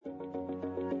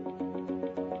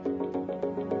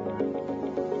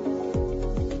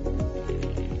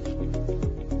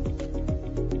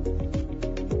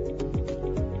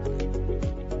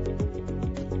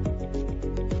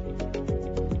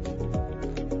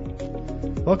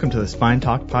Welcome to the Spine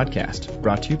Talk podcast,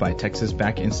 brought to you by Texas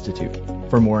Back Institute.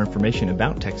 For more information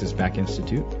about Texas Back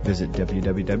Institute, visit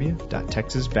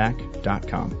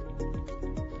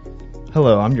www.texasback.com.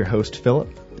 Hello, I'm your host, Philip,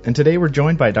 and today we're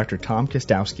joined by Dr. Tom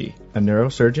Kostowski, a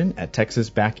neurosurgeon at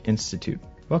Texas Back Institute.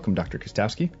 Welcome, Dr.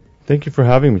 Kostowski. Thank you for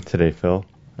having me today, Phil.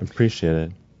 I appreciate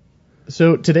it.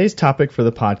 So today's topic for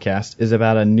the podcast is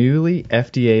about a newly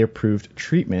FDA-approved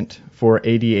treatment for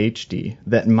ADHD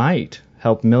that might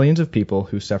help millions of people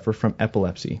who suffer from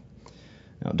epilepsy.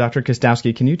 Now, Dr.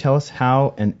 Kostowski, can you tell us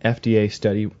how an FDA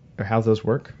study, or how those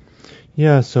work?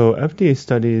 Yeah, so FDA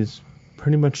studies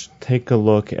pretty much take a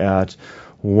look at,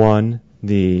 one,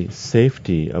 the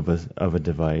safety of a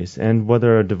device and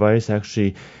whether a device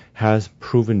actually has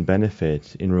proven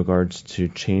benefit in regards to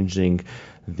changing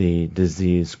the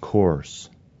disease course.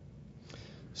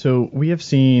 So we have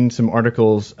seen some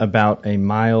articles about a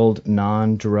mild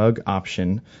non-drug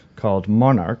option called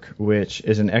Monarch, which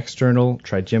is an external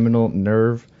trigeminal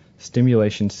nerve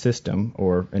stimulation system,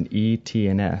 or an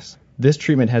ETNS. This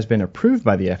treatment has been approved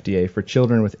by the FDA for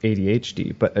children with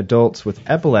ADHD, but adults with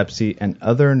epilepsy and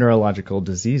other neurological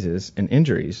diseases and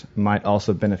injuries might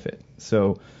also benefit.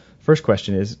 So first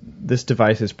question is, this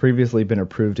device has previously been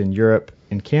approved in Europe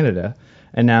and Canada,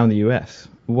 and now in the U.S.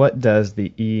 What does the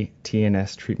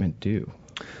ETNS treatment do?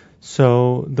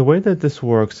 So the way that this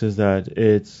works is that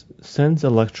it sends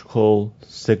electrical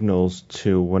signals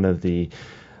to one of the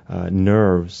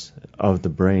nerves of the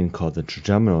brain called the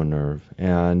trigeminal nerve,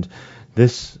 and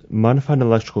this modified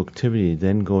electrical activity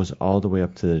then goes all the way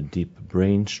up to the deep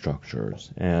brain structures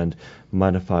and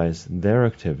modifies their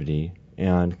activity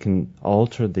and can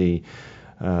alter the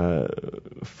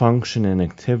function and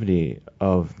activity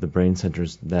of the brain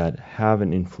centers that have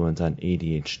an influence on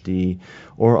ADHD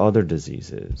or other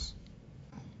diseases.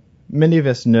 Many of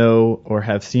us know or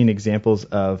have seen examples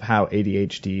of how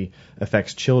ADHD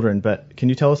affects children, but can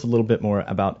you tell us a little bit more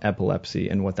about epilepsy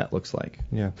and what that looks like?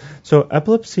 Yeah. So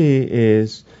epilepsy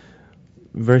is,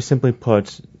 very simply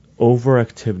put,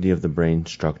 overactivity of the brain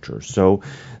structure. So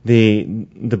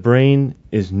the brain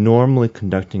is normally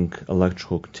conducting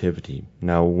electrical activity.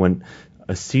 Now, when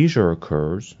a seizure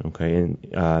occurs,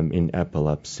 in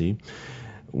epilepsy,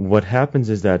 what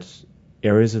happens is that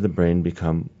areas of the brain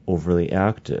become overly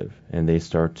active and they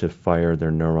start to fire their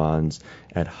neurons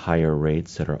at higher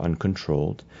rates that are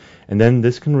uncontrolled. And then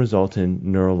this can result in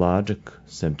neurologic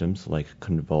symptoms like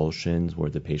convulsions, where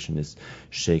the patient is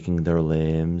shaking their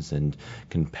limbs and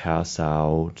can pass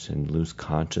out and lose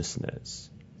consciousness.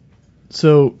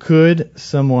 So could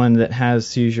someone that has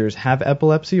seizures have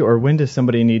epilepsy, or when does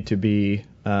somebody need to be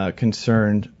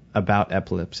concerned about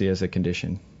epilepsy as a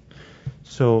condition?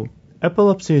 So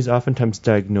epilepsy is oftentimes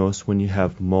diagnosed when you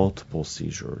have multiple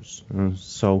seizures.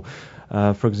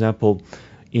 For example,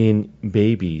 in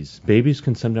babies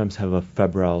can sometimes have a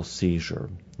febrile seizure.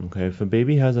 Okay, if a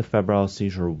baby has a febrile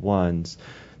seizure once,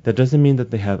 that doesn't mean that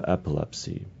they have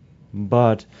epilepsy.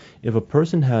 But if a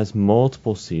person has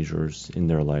multiple seizures in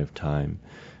their lifetime,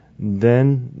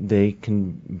 then they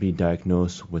can be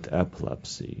diagnosed with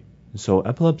epilepsy. So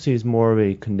epilepsy is more of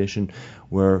a condition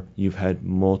where you've had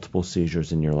multiple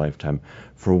seizures in your lifetime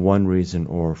for one reason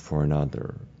or for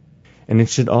another. And it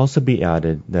should also be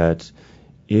added that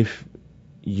if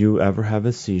you ever have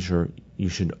a seizure, you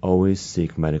should always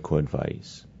seek medical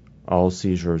advice. All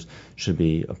seizures should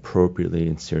be appropriately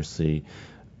and seriously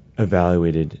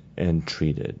evaluated and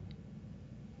treated.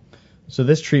 So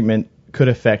this treatment could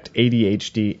affect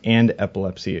ADHD and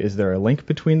epilepsy. Is there a link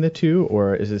between the two,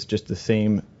 or is this just the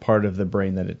same part of the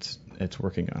brain that it's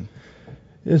working on?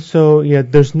 So,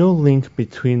 there's no link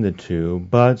between the two,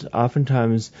 but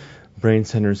oftentimes brain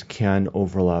centers can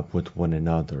overlap with one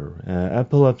another.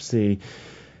 Epilepsy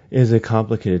is a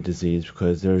complicated disease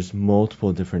because there's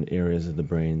multiple different areas of the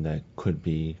brain that could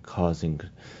be causing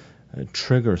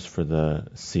triggers for the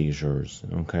seizures.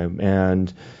 Okay,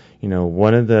 and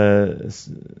one of the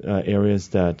areas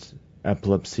that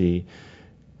epilepsy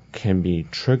can be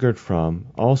triggered from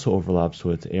also overlaps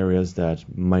with areas that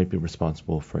might be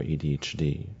responsible for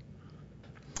ADHD.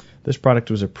 This product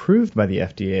was approved by the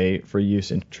FDA for use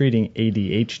in treating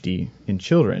ADHD in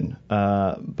children,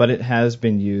 but it has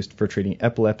been used for treating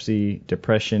epilepsy,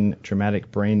 depression,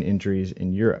 traumatic brain injuries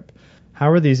in Europe.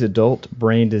 How are these adult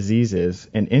brain diseases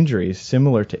and injuries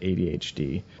similar to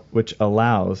ADHD, which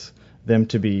allows them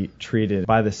to be treated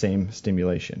by the same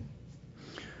stimulation?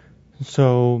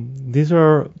 So these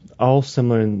are all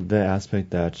similar in the aspect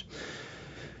that,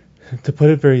 to put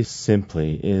it very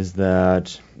simply, is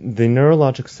that the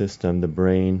neurologic system, the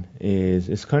brain,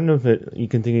 is kind of, you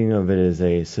can think of it as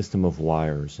a system of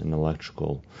wires and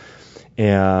electrical.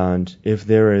 And if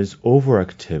there is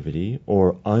overactivity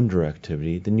or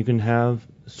underactivity, then you can have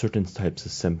certain types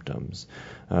of symptoms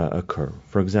occur.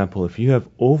 For example, if you have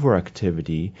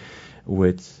overactivity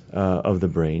of the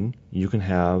brain, you can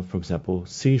have, for example,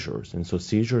 seizures. And so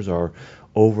seizures are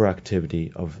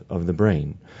overactivity of the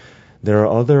brain. There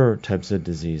are other types of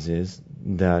diseases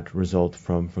that result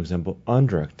from, for example,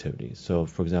 underactivity. So,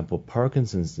 for example,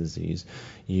 Parkinson's disease,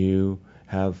 you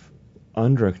have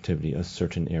underactivity of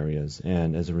certain areas,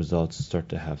 and as a result, start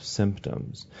to have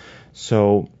symptoms.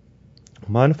 So,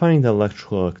 modifying the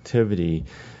electrical activity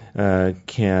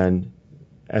can,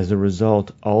 as a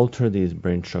result, alter these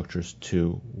brain structures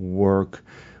to work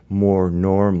more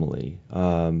normally.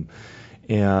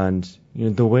 And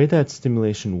the way that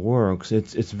stimulation works,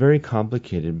 it's very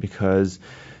complicated because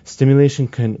stimulation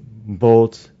can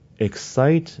both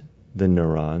excite the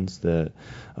neurons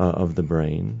of the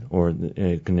brain, or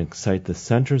it can excite the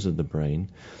centers of the brain,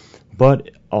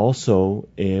 but also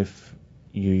if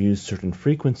you use certain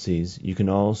frequencies, you can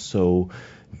also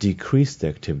decrease the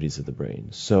activities of the brain.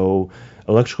 So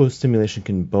electrical stimulation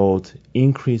can both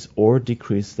increase or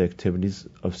decrease the activities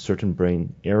of certain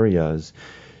brain areas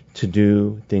to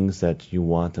do things that you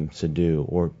want them to do,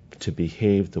 or to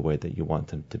behave the way that you want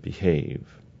them to behave.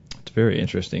 It's very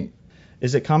interesting.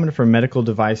 Is it common for medical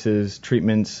devices,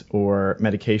 treatments, or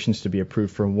medications to be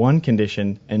approved for one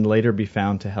condition and later be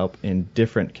found to help in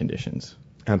different conditions?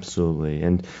 Absolutely.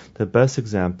 And the best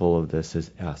example of this is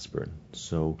aspirin.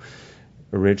 So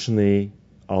originally,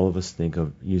 all of us think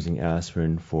of using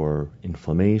aspirin for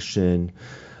inflammation,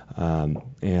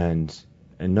 and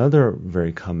another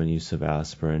very common use of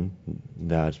aspirin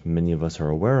that many of us are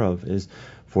aware of is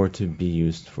for it to be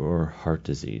used for heart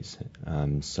disease.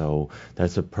 So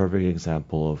that's a perfect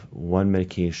example of one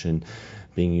medication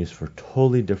being used for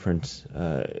totally different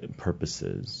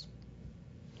purposes.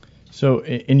 So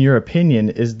in your opinion,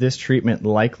 is this treatment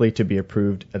likely to be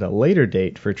approved at a later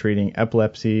date for treating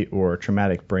epilepsy or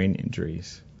traumatic brain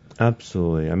injuries?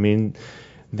 Absolutely. I mean,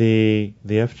 the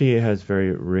FDA has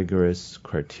very rigorous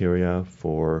criteria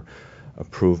for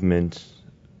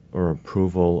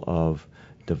approval of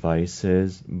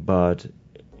devices, but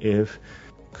if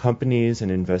companies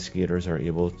and investigators are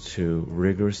able to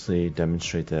rigorously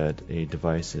demonstrate that a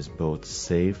device is both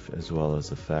safe as well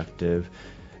as effective,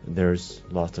 there's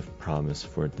lots of promise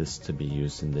for this to be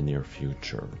used in the near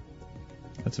future.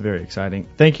 That's very exciting.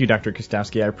 Thank you, Dr.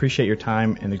 Kostowski. I appreciate your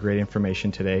time and the great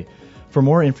information today. For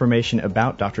more information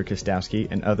about Dr. Kostowski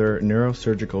and other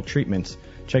neurosurgical treatments,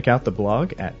 check out the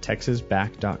blog at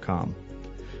texasback.com.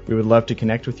 We would love to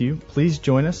connect with you. Please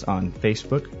join us on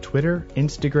Facebook, Twitter,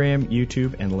 Instagram,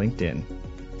 YouTube, and LinkedIn.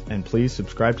 And please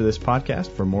subscribe to this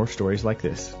podcast for more stories like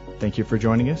this. Thank you for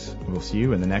joining us. We'll see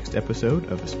you in the next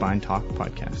episode of the Spine Talk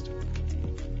podcast.